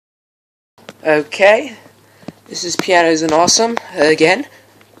Okay, this is Pianos and Awesome again.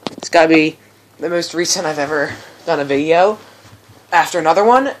 It's gotta be the most recent I've ever done a video after another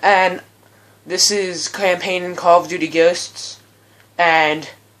one, and this is campaign in Call of Duty Ghosts, and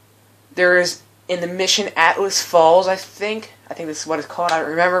there is in the mission Atlas Falls, I think this is what it's called, I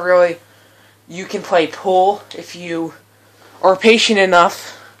don't remember really. You can play pool if you are patient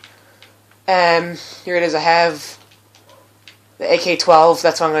enough. Here it is, I have the AK-12,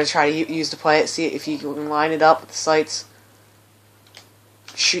 that's what I'm going to try to use to play it. See if you can line it up with the sights.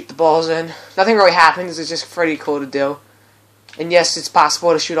 Shoot the balls in. Nothing really happens, it's just pretty cool to do. And yes, it's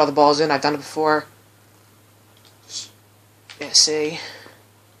possible to shoot all the balls in, I've done it before. Yeah, see.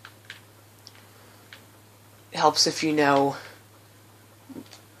 It helps if you know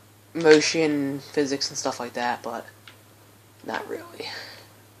motion, physics, and stuff like that, but not really.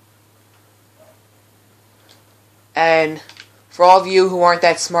 And for all of you who aren't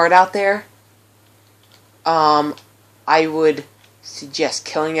that smart out there, I would suggest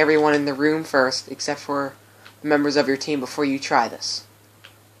killing everyone in the room first, except for members of your team, before you try this.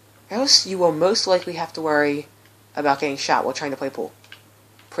 Else you will most likely have to worry about getting shot while trying to play pool.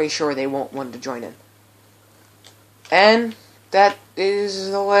 Pretty sure they won't want to join in. And that is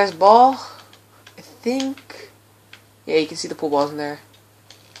the last ball, I think. Yeah, you can see the pool balls in there.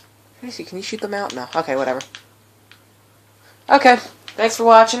 Let me see, can you shoot them out? No. Okay, whatever. Okay, thanks for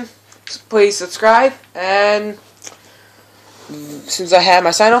watching. Please subscribe, and since I have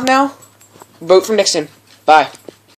my sign off now, vote for Nixon. Bye.